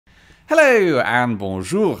Hello and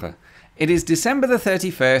bonjour. It is December the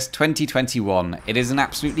 31st, 2021. It is an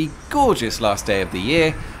absolutely gorgeous last day of the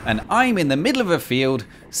year, and I'm in the middle of a field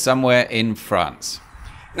somewhere in France.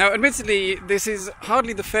 Now, admittedly, this is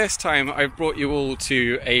hardly the first time I've brought you all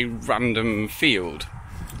to a random field.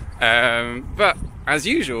 But, as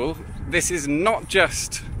usual, this is not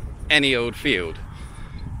just any old field.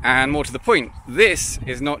 And more to the point, this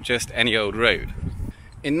is not just any old road.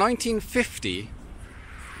 In 1950,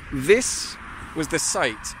 this was the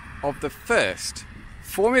site of the first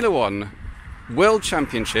Formula One World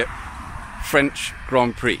Championship French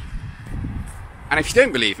Grand Prix. And if you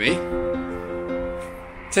don't believe me,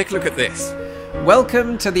 take a look at this.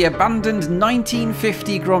 Welcome to the abandoned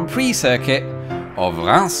 1950 Grand Prix circuit of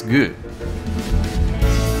Reims-Gueux.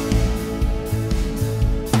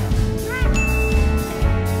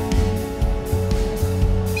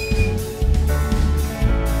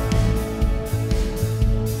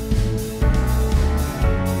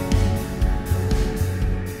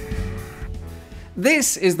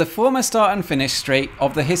 This is the former start and finish straight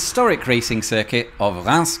of the historic racing circuit of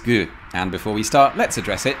Reims-Gueux. And before we start, let's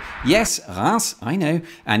address it. Yes, Reims, I know,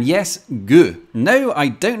 and yes, Gueux. No, I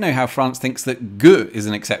don't know how France thinks that Gueux is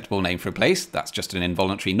an acceptable name for a place. That's just an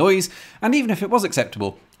involuntary noise. And even if it was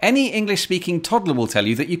acceptable, any English-speaking toddler will tell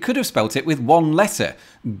you that you could have spelt it with one letter.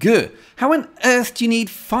 Gueux. How on earth do you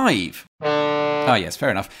need 5? Ah yes,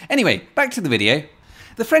 fair enough. Anyway, back to the video.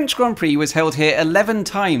 The French Grand Prix was held here 11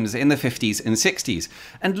 times in the 50s and 60s,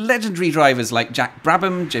 and legendary drivers like Jack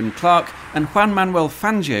Brabham, Jim Clark and Juan Manuel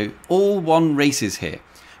Fangio all won races here.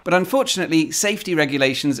 But unfortunately, safety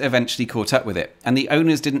regulations eventually caught up with it, and the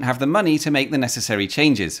owners didn't have the money to make the necessary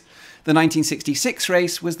changes. The 1966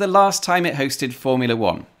 race was the last time it hosted Formula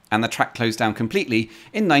One, and the track closed down completely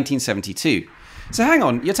in 1972. So hang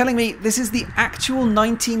on, you're telling me this is the actual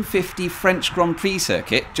 1950 French Grand Prix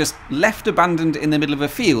circuit, just left abandoned in the middle of a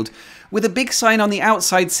field, with a big sign on the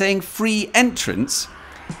outside saying free entrance?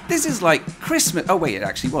 This is like Christmas. Oh wait, it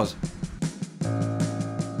actually was.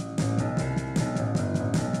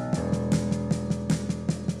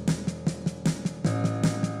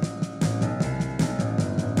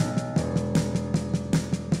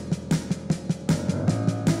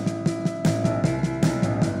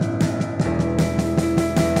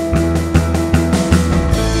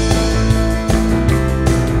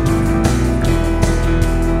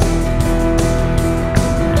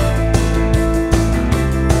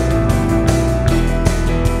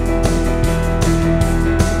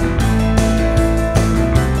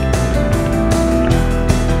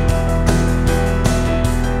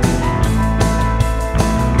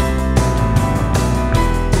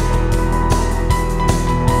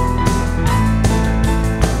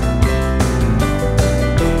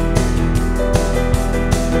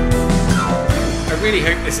 I really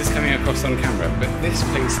hope this is coming across on camera, but this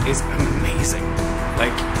place is amazing.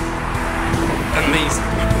 Like, amazing.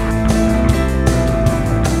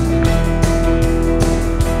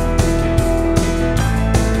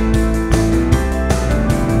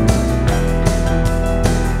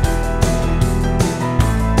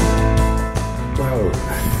 Wow.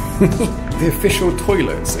 The official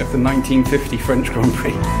toilets of the 1950 French Grand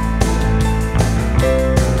Prix.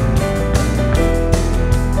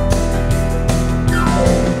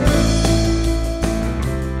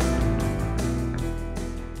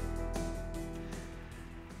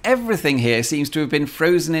 Everything here seems to have been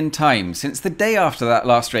frozen in time since the day after that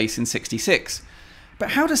last race in '66.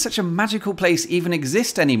 But how does such a magical place even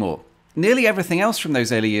exist anymore? Nearly everything else from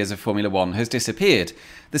those early years of Formula One has disappeared.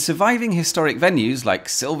 The surviving historic venues like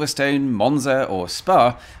Silverstone, Monza or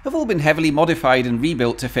Spa have all been heavily modified and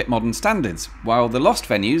rebuilt to fit modern standards, while the lost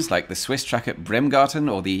venues like the Swiss track at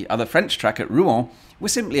Bremgarten or the other French track at Rouen were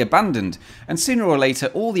simply abandoned, and sooner or later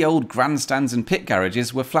all the old grandstands and pit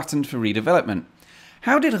garages were flattened for redevelopment.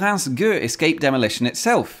 How did Reims-Gueux escape demolition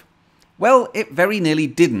itself? Well, it very nearly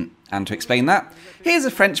didn't, and to explain that, here's a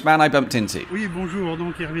French man I bumped into. Oui, bonjour,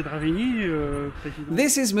 donc Hervé Dravigny, président.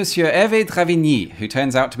 This is Monsieur Hervé Dravigny, who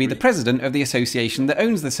turns out to be the president of the association that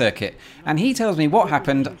owns the circuit, and he tells me what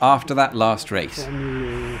happened after that last race.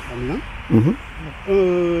 Formule 1.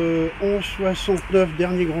 En 69,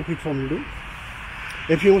 dernier Grand Prix de Formule 2.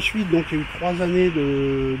 Et puis ensuite, donc, il y a eu 3 années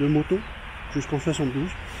de moto, jusqu'en 72.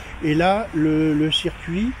 Et là, le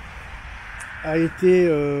circuit a été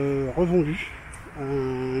revendu à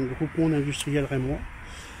un groupement d'industriels rémois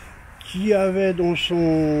qui avait dans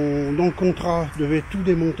le contrat, devait tout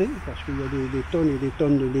démonter parce qu'il y a des tonnes et des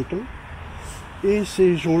tonnes de béton. Et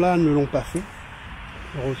ces gens-là ne l'ont pas fait,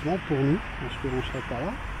 heureusement pour nous, parce qu'on ne serait pas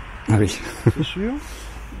là. Ah oui. C'est sûr.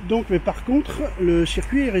 Donc, mais par contre, le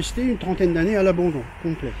circuit est resté une trentaine d'années à l'abandon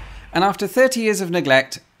complet. And after 30 years of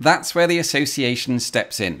neglect, that's where the association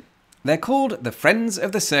steps in. They're called the Friends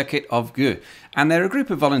of the Circuit of Reims-Gueux, and they're a group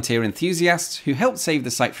of volunteer enthusiasts who helped save the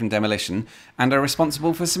site from demolition and are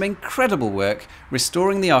responsible for some incredible work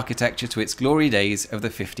restoring the architecture to its glory days of the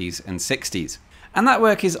 50s and 60s. And that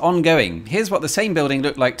work is ongoing. Here's what the same building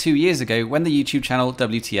looked like 2 years ago when the YouTube channel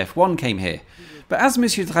WTF1 came here. But as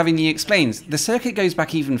Monsieur Travigny explains, the circuit goes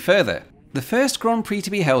back even further. The first Grand Prix to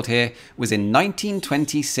be held here was in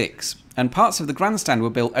 1926, and parts of the grandstand were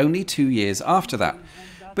built only 2 years after that.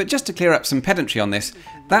 But just to clear up some pedantry on this,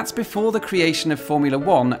 that's before the creation of Formula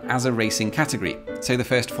 1 as a racing category. So the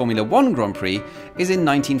first Formula 1 Grand Prix is in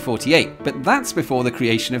 1948, but that's before the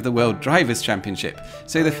creation of the World Drivers' Championship.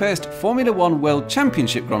 So the first Formula 1 World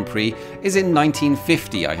Championship Grand Prix is in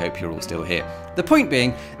 1950, I hope you're all still here. The point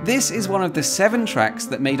being, this is one of the 7 tracks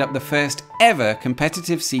that made up the first ever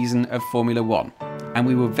competitive season of Formula 1, and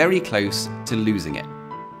we were very close to losing it.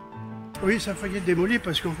 Oui, ça a failli être démoli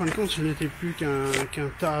parce qu'en fin de compte, ce n'était plus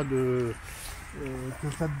qu'un tas de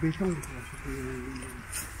béton.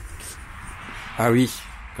 Ah oui,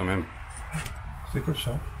 quand même. C'est comme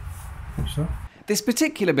ça. Comme ça. This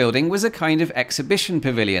particular building was a kind of exhibition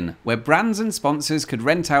pavilion where brands and sponsors could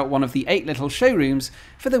rent out one of the 8 little showrooms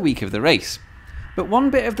for the week of the race. But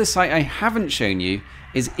one bit of the site I haven't shown you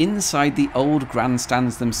is inside the old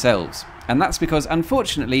grandstands themselves. And that's because,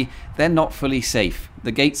 unfortunately, they're not fully safe.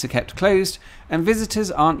 The gates are kept closed, and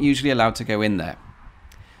visitors aren't usually allowed to go in there.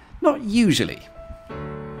 Not usually.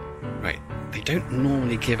 Right, they don't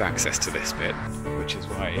normally give access to this bit, which is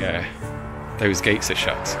why those gates are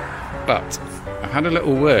shut. But I've had a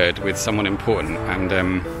little word with someone important, and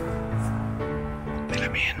they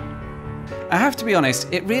let me in. I have to be honest,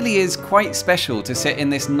 it really is quite special to sit in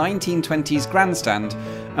this 1920s grandstand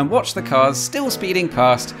and watch the cars still speeding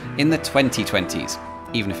past in the 2020s,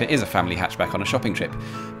 even if it is a family hatchback on a shopping trip.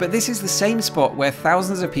 But this is the same spot where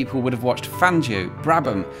thousands of people would have watched Fangio,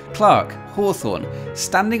 Brabham, Clark, Hawthorne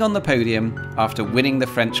standing on the podium after winning the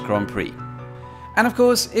French Grand Prix. And of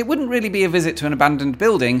course, it wouldn't really be a visit to an abandoned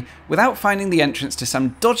building without finding the entrance to some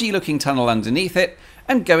dodgy looking tunnel underneath it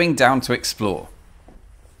and going down to explore.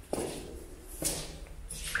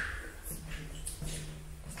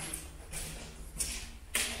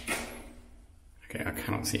 Okay, I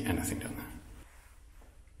cannot see anything down there.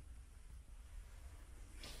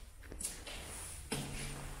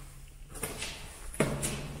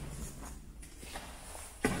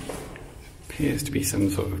 Appears to be some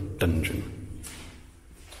sort of dungeon.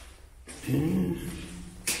 Yeah.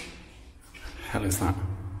 Hell is that?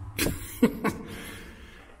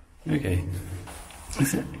 Okay.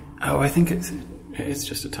 Is it? Oh, I think it is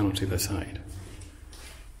just a tunnel to the side.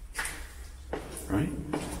 Right?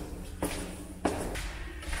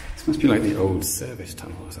 This must be like the old service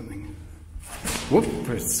tunnel or something. Whoop,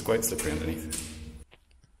 it's quite slippery underneath.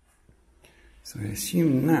 So I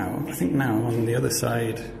assume now, I think now I'm on the other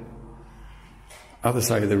side of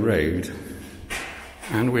the road,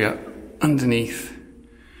 and we are underneath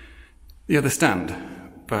the other stand,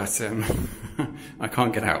 but I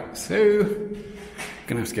can't get out, so I'm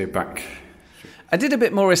gonna have to go back. I did a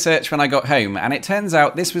bit more research when I got home, and it turns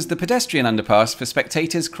out this was the pedestrian underpass for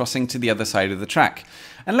spectators crossing to the other side of the track.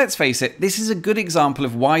 And let's face it, this is a good example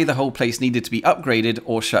of why the whole place needed to be upgraded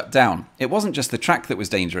or shut down. It wasn't just the track that was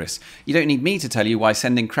dangerous. You don't need me to tell you why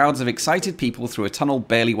sending crowds of excited people through a tunnel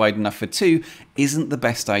barely wide enough for 2 isn't the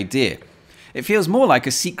best idea. It feels more like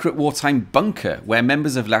a secret wartime bunker where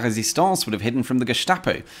members of La Résistance would have hidden from the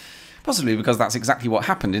Gestapo. Possibly because that's exactly what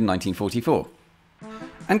happened in 1944.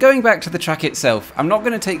 And going back to the track itself, I'm not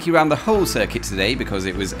going to take you around the whole circuit today because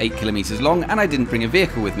it was 8 kilometers long and I didn't bring a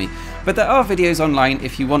vehicle with me, but there are videos online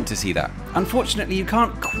if you want to see that. Unfortunately, you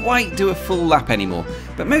can't quite do a full lap anymore,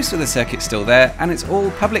 but most of the circuit's still there and it's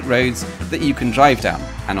all public roads that you can drive down.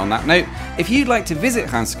 And on that note, if you'd like to visit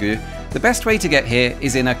Reims-Gueux, the best way to get here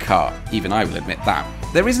is in a car, even I will admit that.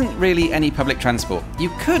 There isn't really any public transport. You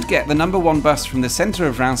could get the number 1 bus from the centre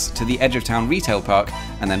of Reims to the edge of town retail park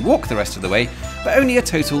and then walk the rest of the way, but only a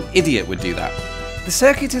total idiot would do that. The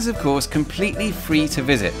circuit is of course completely free to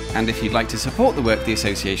visit, and if you'd like to support the work the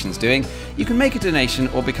association's doing, you can make a donation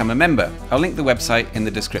or become a member. I'll link the website in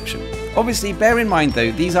the description. Obviously, bear in mind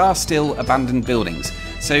though, these are still abandoned buildings,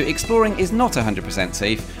 so exploring is not 100%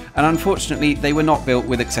 safe, and unfortunately they were not built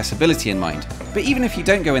with accessibility in mind. But even if you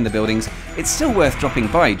don't go in the buildings, it's still worth dropping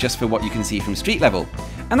by just for what you can see from street level.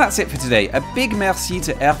 And that's it for today. A big merci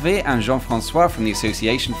to Hervé and Jean-François from the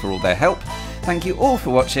association for all their help. Thank you all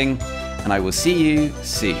for watching, and I will see you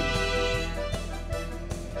soon.